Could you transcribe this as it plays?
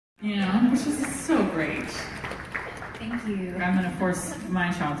You know, which is so great. Thank you. I'm going to force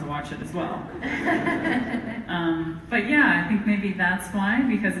my child to watch it as well. But yeah, I think maybe that's why,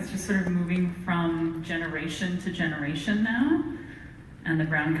 because it's just sort of moving from generation to generation now. And the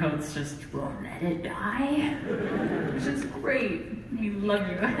brown coats just won't let it die, which is great. We love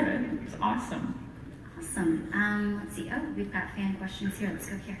you. It's awesome. Awesome. Let's see. Oh, we've got fan questions here. Let's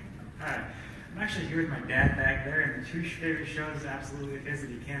go here. Hi. I'm actually here with my dad back there, and the two favorite shows absolutely of his that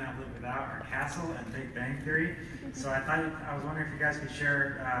he cannot live without are Castle and Big Bang Theory. So I was wondering if you guys could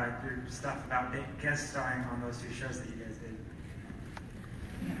share your stuff about guest starring on those two shows that you guys did.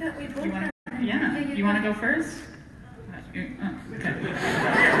 Yeah, we both You want to go first? Okay.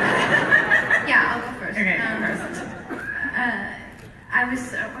 Yeah, I'll go first. Okay, go first. I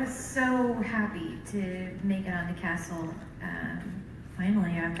was so happy to make it on the Castle.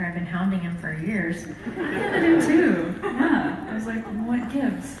 Finally, after I've been hounding him for years. I did too. Yeah. I was like, what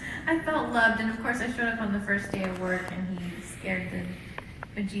gives? I felt loved, and of course I showed up on the first day of work and he scared the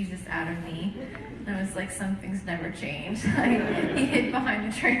bejesus out of me. And I was like, some things never change. He hid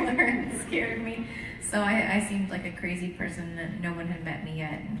behind the trailer and scared me. So I seemed like a crazy person that no one had met me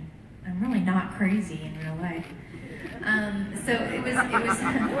yet. And I'm really not crazy in real life. So it was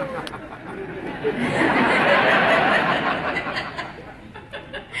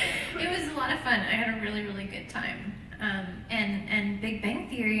it was a lot of fun. I had a really, really good time. And Big Bang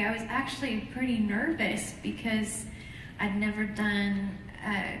Theory, I was actually pretty nervous because I'd never done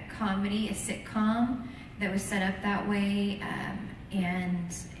a comedy, a sitcom that was set up that way.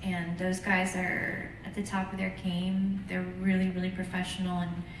 And those guys are at the top of their game. They're really, really professional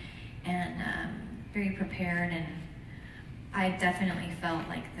and very prepared. And I definitely felt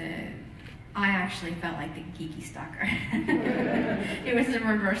like I actually felt like the geeky stalker. It was a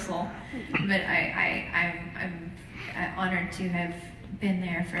reversal, but I'm honored to have been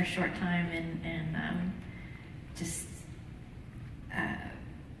there for a short time and just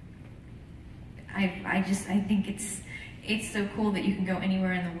I think it's so cool that you can go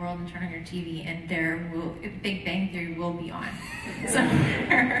anywhere in the world and turn on your TV and Big Bang Theory will be on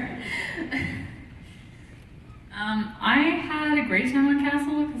somewhere. I had a great time on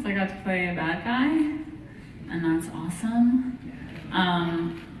Castle because I got to play a bad guy, and that's awesome.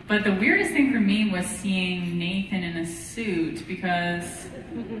 But the weirdest thing for me was seeing Nathan in a suit because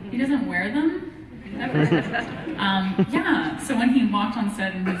he doesn't wear them ever. Yeah, so when he walked on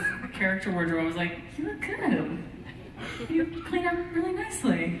set in his character wardrobe, I was like, you look good. You clean up really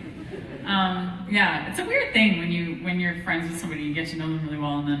nicely. Yeah, it's a weird thing when you're friends with somebody, you get to know them really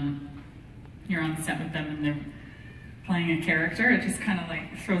well, and then you're on set with them and they're playing a character. It just kind of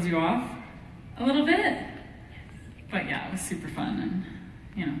like throws you off a little bit. But yeah, it was super fun and,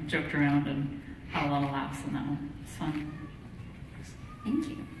 joked around and had a lot of laughs in that one. It was fun. Thank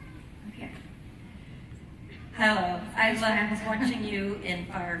you. Okay. Hello. I was watching you in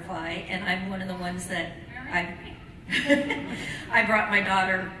Firefly, and I'm one of the ones that I brought my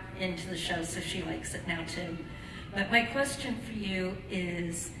daughter into the show, so she likes it now too. But my question for you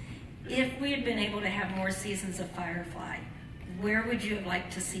is, if we had been able to have more seasons of Firefly, where would you have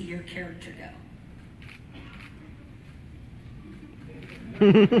liked to see your character go?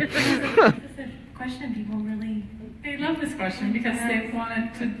 This is a question people really... They love this question because they want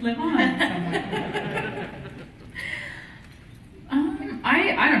it to live on somewhere.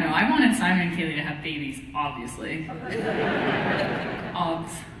 I don't know. I wanted Simon and Kaylee to have babies, obviously.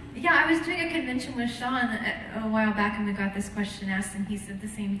 Obs. Yeah, I was doing a convention with Sean a while back and we got this question asked and he said the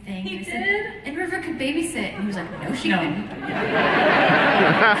same thing. He did? Said, and River could babysit. And he was like, no, she couldn't.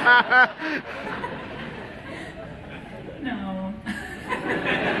 No.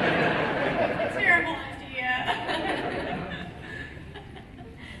 Terrible idea.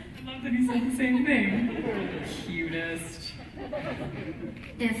 I love that he said the same thing. Cutest.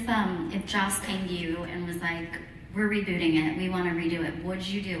 If Joss came to you and was like, we're rebooting it, we want to redo it, would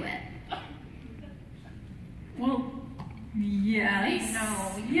you do it? Well, yes.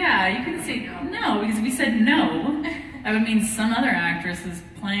 No. Yeah, you can say no because if we said no, that would mean some other actress is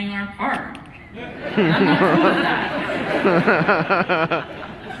playing our part. I'm not cool with that.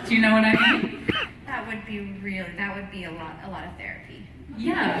 Do you know what I mean? That would be a lot of therapy.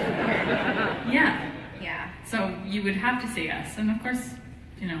 Yeah. Yeah. Yeah. So you would have to say yes. And of course,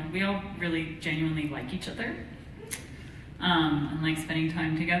 we all really genuinely like each other. And like spending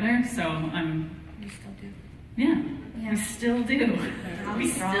time together. So We still do. yeah. Yeah. We still do. We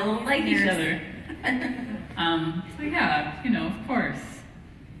still like each other. So yeah, of course.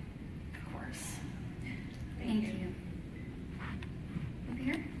 Of course. Thank you. Over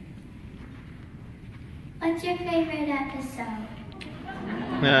here? What's your favorite episode?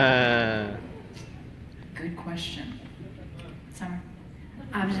 Good question. Summer?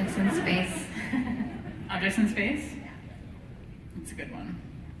 Objects in space. Objects in space? That's a good one.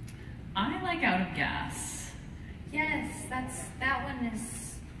 I like Out of Gas. Yes, that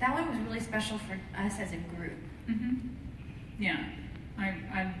one was really special for us as a group. Yeah, I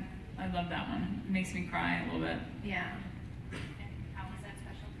love that one. It makes me cry a little bit. Yeah. How was that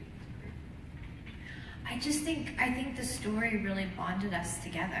special for you as a group? I think the story really bonded us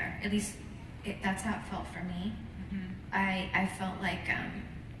together. At least that's how it felt for me. I felt like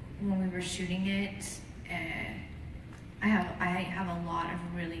when we were shooting it, I have a lot of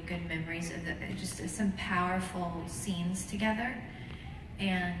really good memories of just some powerful scenes together,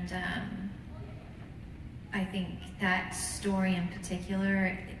 and I think that story in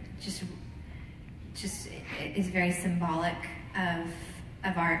particular just is very symbolic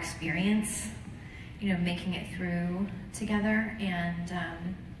of our experience, making it through together, and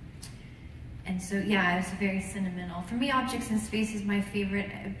so yeah, it was very sentimental. For me, Objects in Space is my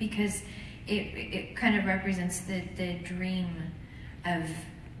favorite because it kind of represents the dream of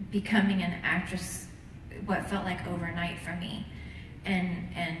becoming an actress, what felt like overnight for me,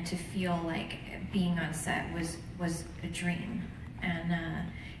 and to feel like being on set was a dream. And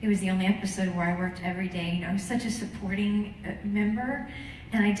it was the only episode where I worked every day. I was such a supporting member,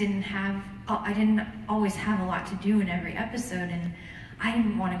 and I didn't always have a lot to do in every episode, and I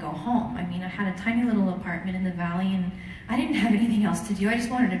didn't want to go home. I mean, I had a tiny little apartment in the valley, and I didn't have anything else to do. I just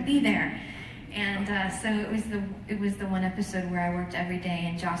wanted to be there. And so it was the one episode where I worked every day,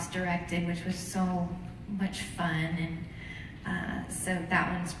 and Joss directed, which was so much fun, and so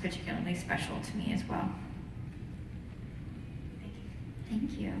that one's particularly special to me as well.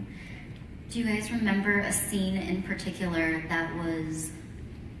 Thank you. Do you guys remember a scene in particular that was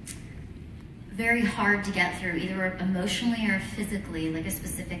very hard to get through, either emotionally or physically, like a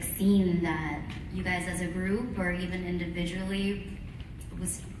specific scene that you guys as a group or even individually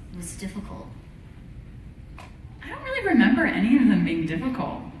was difficult? I don't really remember any of them being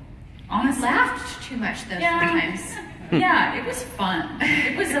difficult. Honestly. I laughed too much though sometimes. Yeah, it was fun.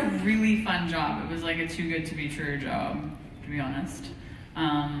 It was a really fun job. It was like a too good to be true job, to be honest.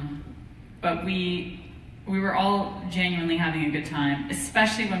 But we were all genuinely having a good time,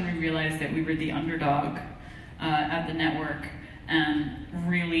 especially when we realized that we were the underdog at the network and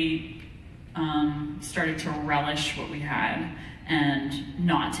really started to relish what we had and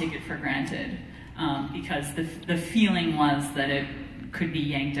not take it for granted, because the feeling was that it could be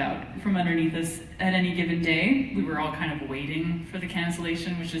yanked out from underneath us at any given day. We were all kind of waiting for the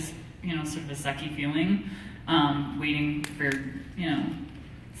cancellation, which is, sort of a sucky feeling, waiting for,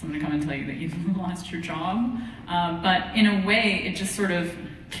 someone to come and tell you that you've lost your job. But in a way, it just sort of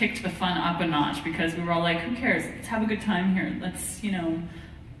kicked the fun up a notch, because we were all like, who cares? Let's have a good time here. Let's,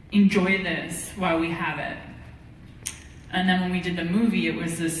 enjoy this while we have it. And then when we did the movie, it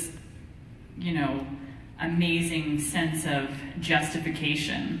was this, amazing sense of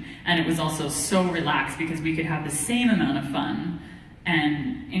justification. And it was also so relaxed because we could have the same amount of fun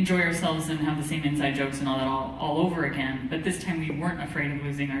and enjoy ourselves and have the same inside jokes and all that all over again. But this time we weren't afraid of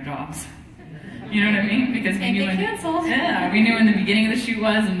losing our jobs. You know what I mean? Because we knew canceled. Yeah, we knew when the beginning of the shoot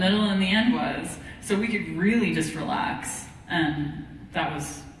was, the middle, and the end was. So we could really just relax, and that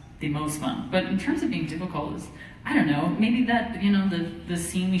was the most fun. But in terms of being difficult, I don't know, maybe that, the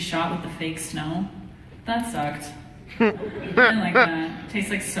scene we shot with the fake snow, that sucked. I didn't like that. It tastes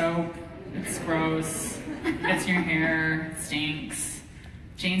like soap. It's gross. It gets in your hair. It stinks.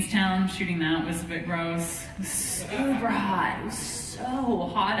 Jamestown, shooting that was a bit gross. It was super hot. It was so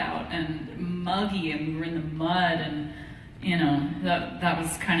hot out and muggy, and we were in the mud, and that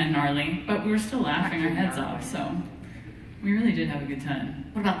was kind of gnarly. But we were still laughing our heads off, so we really did have a good time.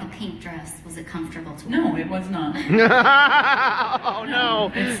 What about the pink dress? Was it comfortable to wear? No, it was not. Oh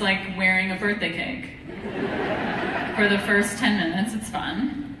no! It's like wearing a birthday cake. For the first 10 minutes, it's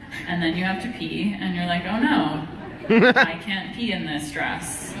fun, and then you have to pee, and you're like, oh no, I can't pee in this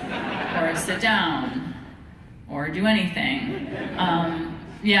dress, or sit down, or do anything.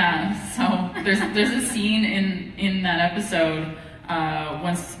 Yeah, so there's a scene in that episode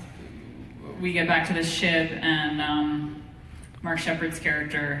once we get back to the ship, and Mark Shepard's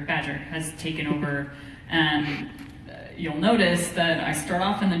character, Badger, has taken over, and you'll notice that I start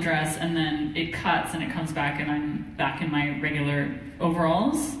off in the dress, and then it cuts, and it comes back, and I'm back in my regular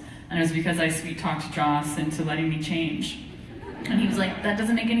overalls. And it was because I sweet-talked Joss into letting me change. And he was like, that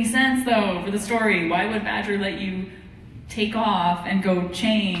doesn't make any sense, though, for the story. Why would Badger let you take off and go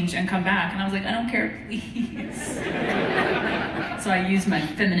change and come back? And I was like, I don't care, please. So I used my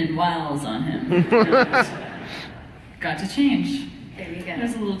feminine wiles on him. And got to change. There you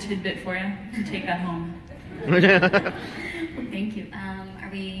There's a go. little tidbit for you. You take that home. Thank you. Are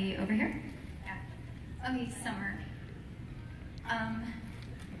we over here? Yeah. Okay, Summer.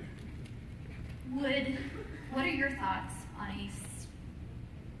 What are your thoughts on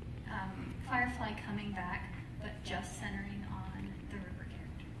Firefly coming back, but just centering on the River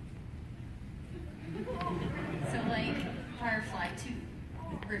character? So like Firefly to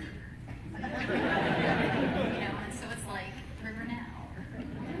River. And so it's like River now.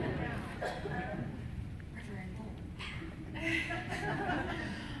 River and Bull.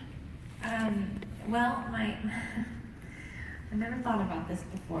 Well, I never thought about this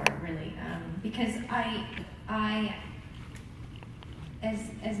before, really, because I,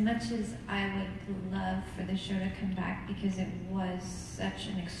 as much as I would love for the show to come back, because it was such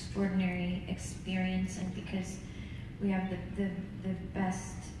an extraordinary experience, and because we have the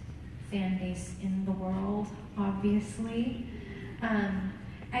best fan base in the world, obviously,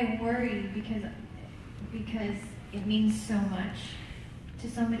 I worry because it means so much to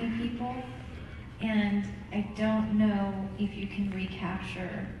so many people. And I don't know if you can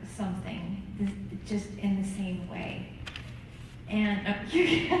recapture something just in the same way. And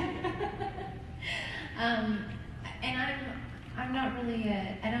and I'm not really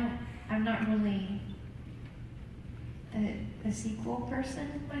a sequel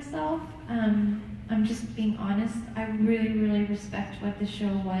person myself. I'm just being honest. I really, really respect what the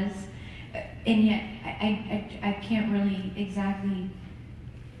show was, and yet I can't really exactly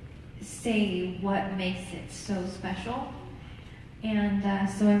say what makes it so special, and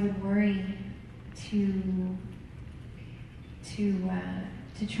so I would worry to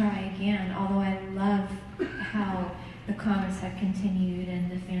try again. Although I love how the comics have continued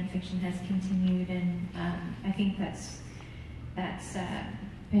and the fan fiction has continued, and I think that's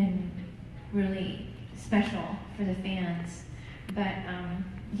been really special for the fans. But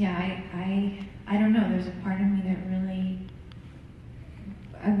yeah, I don't know. There's a part of me that really,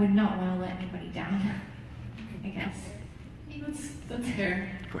 I would not want to let anybody down, I guess. That's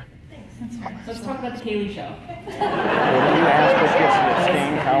fair. That's fair. Let's talk about the Kaylee show. What did you ask us gets the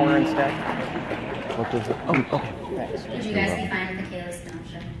staying power instead? What does it? Oh, okay. Thanks. Would you guys be fine with the Kayla Stone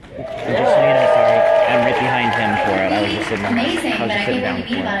show? Just so you know, sorry, I'm right behind him for it. I was just sitting on Amazing, I was but I just sitting get what down you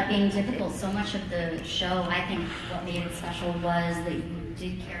mean for about it. it being difficult. So much of the show, I think what made it special was that you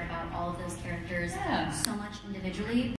did care about all of those characters Yeah. so much individually.